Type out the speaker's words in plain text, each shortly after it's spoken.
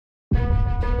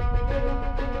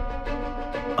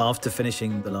After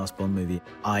finishing the last Bond movie,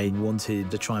 I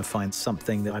wanted to try and find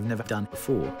something that I've never done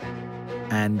before.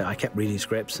 And I kept reading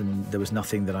scripts and there was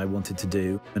nothing that I wanted to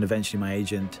do. And eventually my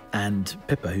agent and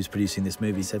Pippa, who's producing this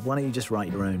movie, said, why don't you just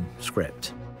write your own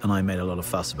script? And I made a lot of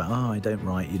fuss about, oh, I don't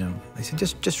write, you know. They said,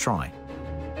 just try.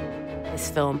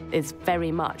 This film is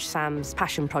very much Sam's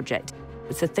passion project.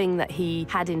 It's a thing that he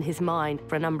had in his mind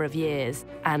for a number of years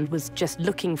and was just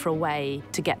looking for a way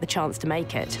to get the chance to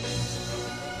make it.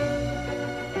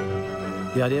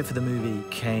 The idea for the movie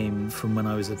came from when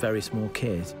I was a very small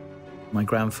kid. My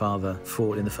grandfather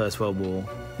fought in the First World War.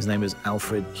 His name was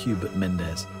Alfred Hubert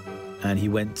Mendes, and he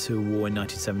went to war in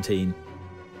 1917.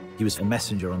 He was a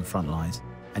messenger on the front lines,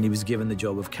 and he was given the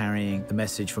job of carrying the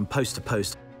message from post to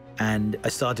post. And I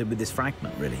started with this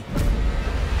fragment, really.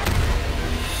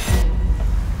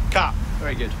 Cut.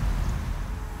 Very good.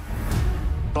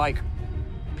 Blake,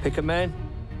 pick a man,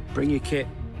 bring your kit.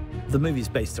 The movie's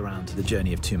based around the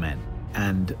journey of two men,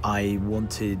 and I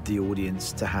wanted the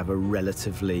audience to have a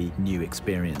relatively new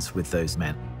experience with those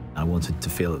men. I wanted to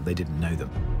feel that they didn't know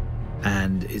them.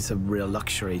 And it's a real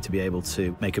luxury to be able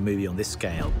to make a movie on this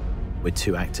scale with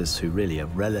two actors who really are,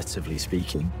 relatively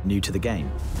speaking, new to the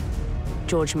game.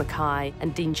 George MacKay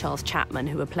and Dean Charles Chapman,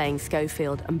 who are playing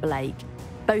Schofield and Blake.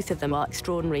 Both of them are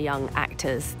extraordinary young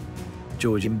actors.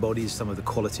 George embodies some of the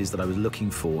qualities that I was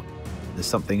looking for. There's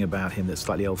something about him that's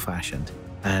slightly old-fashioned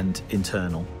and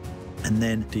internal. And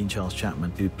then Dean Charles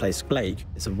Chapman, who plays Blake,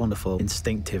 is a wonderful,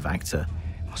 instinctive actor.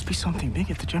 Must be something big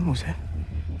if the General's here.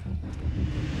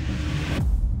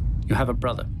 You have a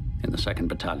brother in the 2nd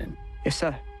Battalion. Yes,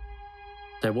 sir.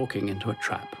 They're walking into a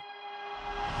trap.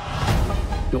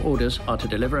 Your orders are to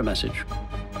deliver a message,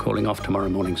 calling off tomorrow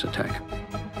morning's attack.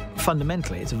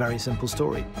 Fundamentally, it's a very simple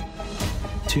story.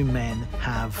 Two men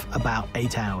have about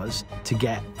 8 hours to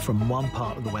get from one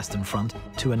part of the Western Front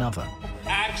to another.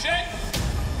 Action!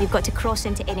 We've got to cross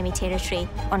into enemy territory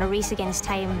on a race against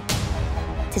time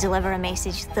to deliver a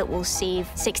message that will save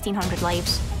 1,600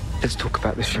 lives. Let's talk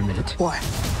about this for a minute. Why?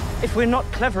 If we're not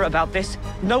clever about this,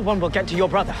 no one will get to your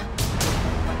brother.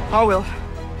 I will.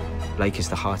 Blake is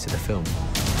the heart of the film.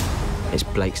 It's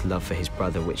Blake's love for his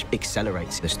brother which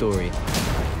accelerates the story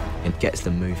and gets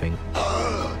them moving.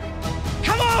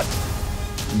 Come on!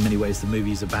 In many ways, the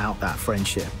movie's about that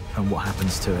friendship and what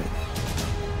happens to it.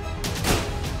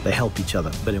 They help each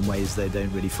other, but in ways they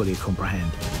don't really fully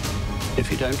comprehend.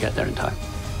 If you don't get there in time,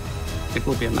 it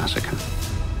will be a massacre.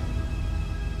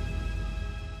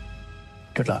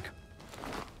 Good luck.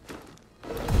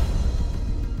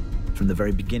 From the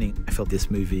very beginning, I felt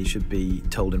this movie should be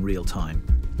told in real time.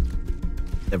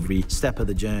 Every step of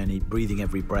the journey, breathing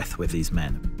every breath with these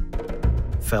men,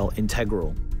 felt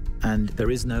integral. And there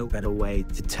is no better way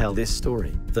to tell this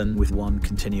story than with one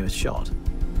continuous shot.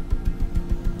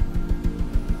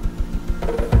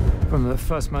 From the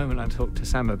first moment I talked to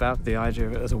Sam about the idea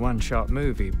of it as a one-shot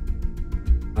movie,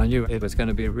 I knew it was going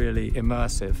to be really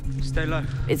immersive. Stay low.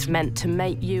 It's meant to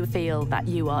make you feel that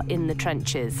you are in the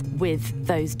trenches with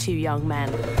those two young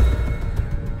men.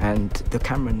 And the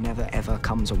camera never, ever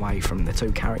comes away from the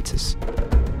two characters.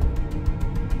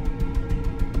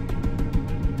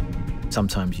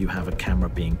 Sometimes you have a camera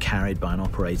being carried by an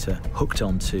operator, hooked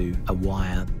onto a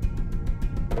wire,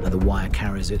 and the wire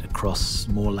carries it across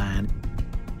more land,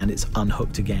 and it's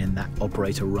unhooked again. That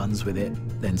operator runs with it,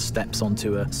 then steps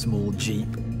onto a small Jeep,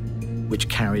 which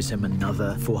carries him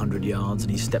another 400 yards,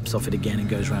 and he steps off it again and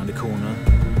goes round a corner.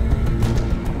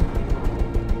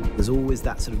 There's always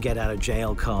that sort of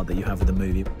get-out-of-jail card that you have with the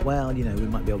movie. Well, you know, we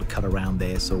might be able to cut around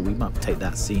this, or we might take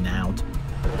that scene out.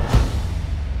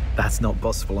 That's not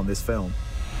possible on this film.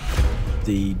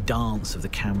 The dance of the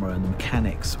camera and the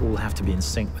mechanics all have to be in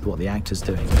sync with what the actor's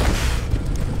doing.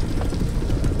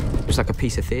 It's like a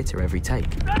piece of theatre every take.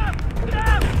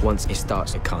 Once it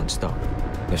starts, it can't stop.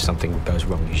 If something goes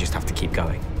wrong, you just have to keep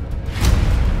going.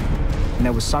 And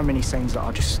there were so many scenes that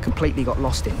I just completely got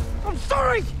lost in. I'm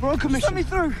sorry! We're on commission. Let me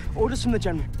through. Orders from the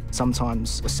General.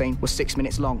 Sometimes a scene was 6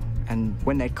 minutes long, and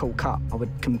when they'd call cut, I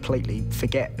would completely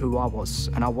forget who I was,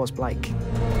 and I was Blake.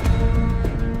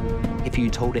 If you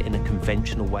told it in a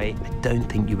conventional way, I don't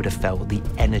think you would have felt the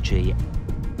energy.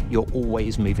 You're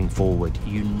always moving forward.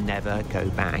 You never go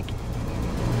back.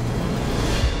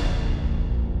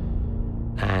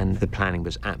 And the planning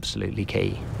was absolutely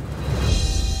key.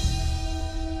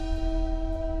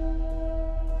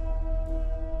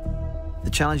 The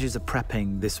challenges of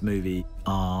prepping this movie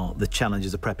are the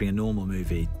challenges of prepping a normal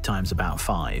movie times about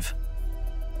 5.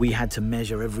 We had to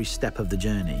measure every step of the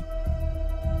journey.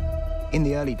 In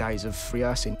the early days of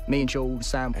rehearsing, me and Jules,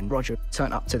 Sam and Roger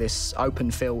turned up to this open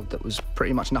field that was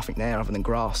pretty much nothing there other than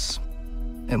grass.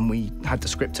 And we had the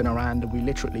script in our hand and we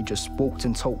literally just walked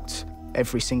and talked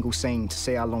every single scene to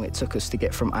see how long it took us to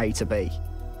get from A to B.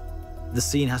 The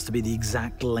scene has to be the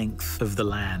exact length of the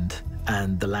land,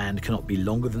 and the land cannot be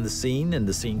longer than the scene, and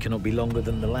the scene cannot be longer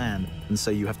than the land. And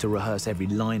so you have to rehearse every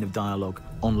line of dialogue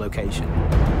on location.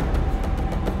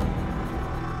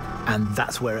 And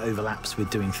that's where it overlaps with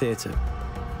doing theatre,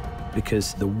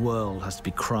 because the world has to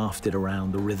be crafted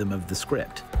around the rhythm of the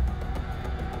script.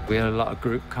 We had a lot of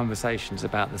group conversations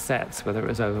about the sets, whether it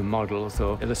was over models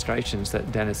or illustrations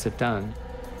that Dennis had done.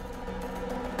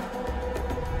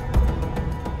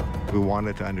 We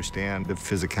wanted to understand the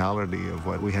physicality of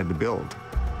what we had to build.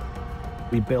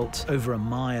 We built over a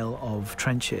mile of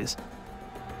trenches.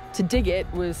 To dig it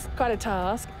was quite a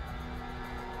task.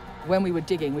 When we were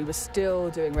digging, we were still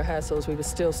doing rehearsals. We were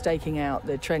still staking out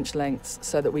the trench lengths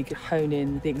so that we could hone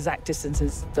in the exact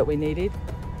distances that we needed.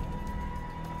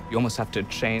 You almost have to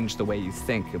change the way you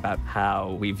think about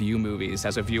how we view movies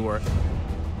as a viewer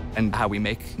and how we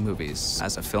make movies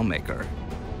as a filmmaker.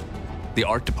 The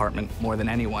art department, more than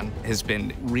anyone, has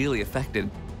been really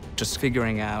affected just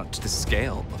figuring out the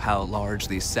scale of how large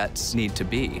these sets need to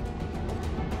be.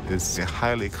 It's a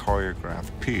highly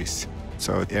choreographed piece,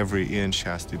 so every inch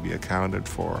has to be accounted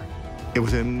for. It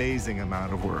was an amazing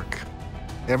amount of work.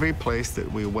 Every place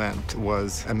that we went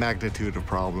was a magnitude of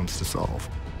problems to solve.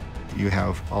 You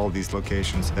have all these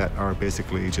locations that are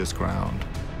basically just ground,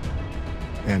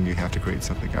 and you have to create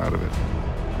something out of it.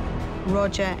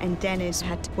 Roger and Dennis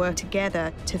had to work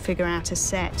together to figure out a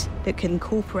set that could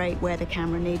incorporate where the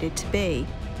camera needed to be,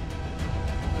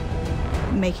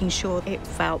 making sure it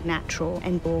felt natural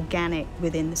and organic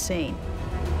within the scene.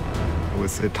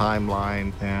 With the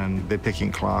timeline and the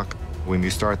ticking clock, when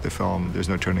you start the film, there's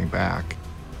no turning back.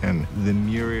 And the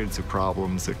myriads of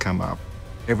problems that come up,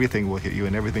 everything will hit you,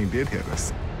 and everything did hit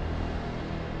us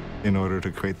in order to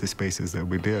create the spaces that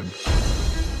we did.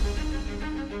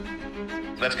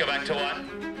 Let's go back to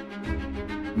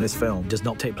one. This film does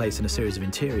not take place in a series of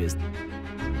interiors.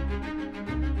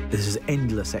 This is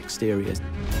endless exteriors.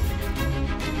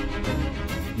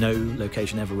 No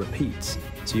location ever repeats,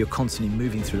 so you're constantly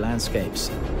moving through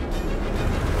landscapes.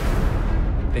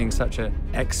 Being such an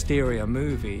exterior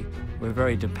movie, we're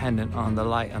very dependent on the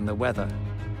light and the weather.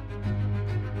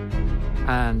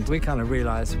 And we kind of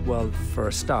realized, well, for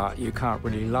a start, you can't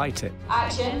really light it.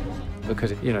 Action.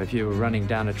 Because, you know, if you were running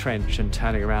down a trench and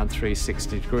turning around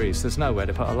 360 degrees, there's nowhere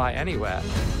to put a light anywhere.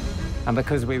 And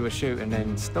because we were shooting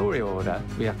in story order,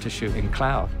 we have to shoot in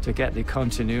cloud to get the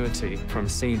continuity from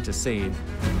scene to scene.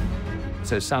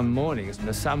 So some mornings,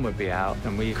 the sun would be out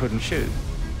and we couldn't shoot.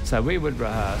 So we would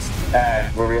rehearse.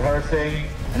 And we're rehearsing.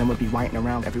 And then we'd be waiting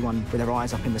around, everyone with their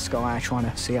eyes up in the sky, trying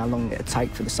to see how long it'd take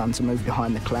for the sun to move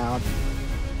behind the cloud.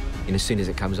 And as soon as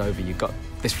it comes over, you've got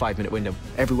this 5-minute window.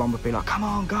 Everyone would be like, come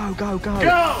on, go, go, go.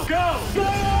 Go, go,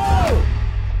 go!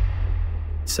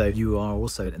 So you are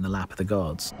also in the lap of the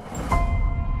gods.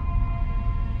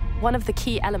 One of the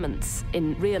key elements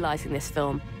in realising this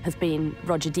film has been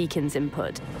Roger Deakins'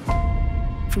 input.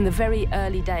 From the very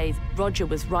early days, Roger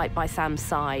was right by Sam's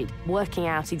side, working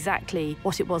out exactly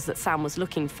what it was that Sam was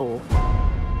looking for.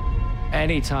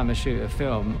 Anytime I shoot a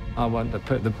film, I want to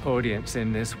put the audience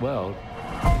in this world.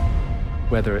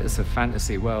 Whether it's a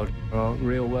fantasy world or a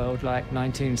real world like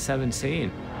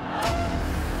 1917.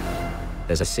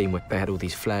 There's a scene where they had all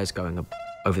these flares going up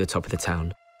over the top of the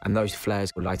town, and those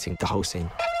flares were lighting the whole scene.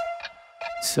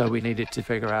 So we needed to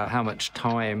figure out how much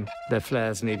time the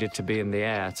flares needed to be in the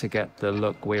air to get the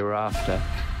look we were after.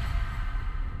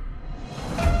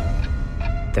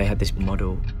 They had this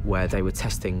model where they were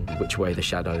testing which way the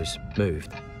shadows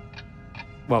moved.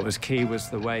 What was key was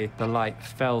the way the light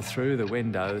fell through the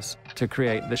windows to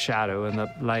create the shadow and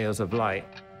the layers of light.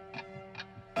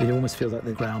 It almost feels like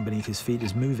the ground beneath his feet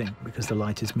is moving because the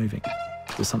light is moving.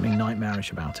 There's something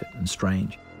nightmarish about it and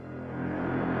strange.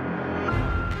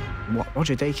 What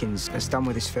Roger Deakins has done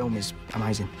with this film is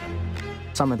amazing.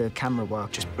 Some of the camera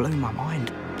work just blew my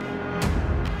mind.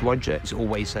 Roger is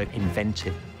always so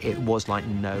inventive. It was like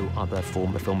no other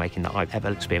form of filmmaking that I've ever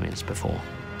experienced before.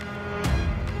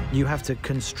 You have to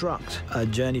construct a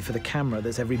journey for the camera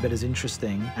that's every bit as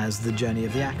interesting as the journey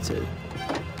of the actor.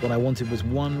 What I wanted was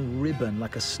one ribbon,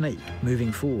 like a snake,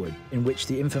 moving forward, in which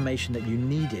the information that you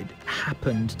needed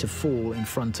happened to fall in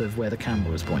front of where the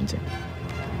camera was pointing.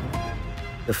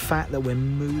 The fact that we're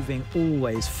moving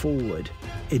always forward,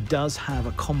 it does have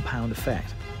a compound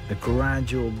effect, a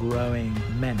gradual growing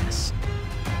menace.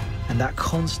 And that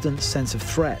constant sense of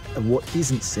threat of what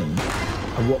isn't seen,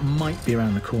 of what might be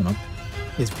around the corner,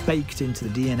 is baked into the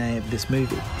DNA of this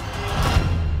movie.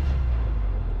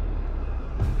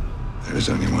 There is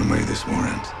only one way this war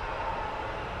ends.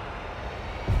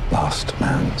 last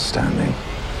man standing.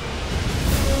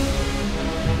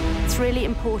 It's really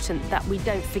important that we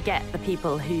don't forget the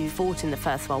people who fought in the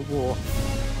First World War.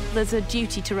 There's a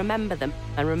duty to remember them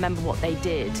and remember what they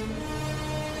did.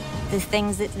 The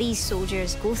things that these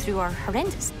soldiers go through are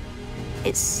horrendous.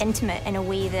 It's intimate in a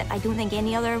way that I don't think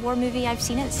any other war movie I've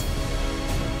seen is.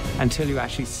 Until you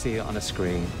actually see it on a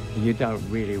screen, you don't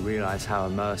really realise how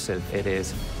immersive it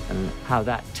is and how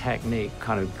that technique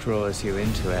kind of draws you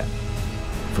into it.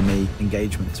 For me,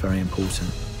 engagement is very important,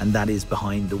 and that is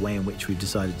behind the way in which we've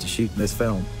decided to shoot this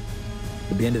film.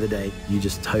 At the end of the day, you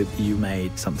just hope you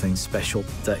made something special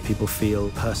that people feel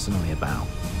personally about.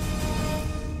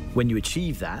 When you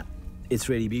achieve that, it's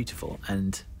really beautiful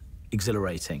and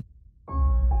exhilarating.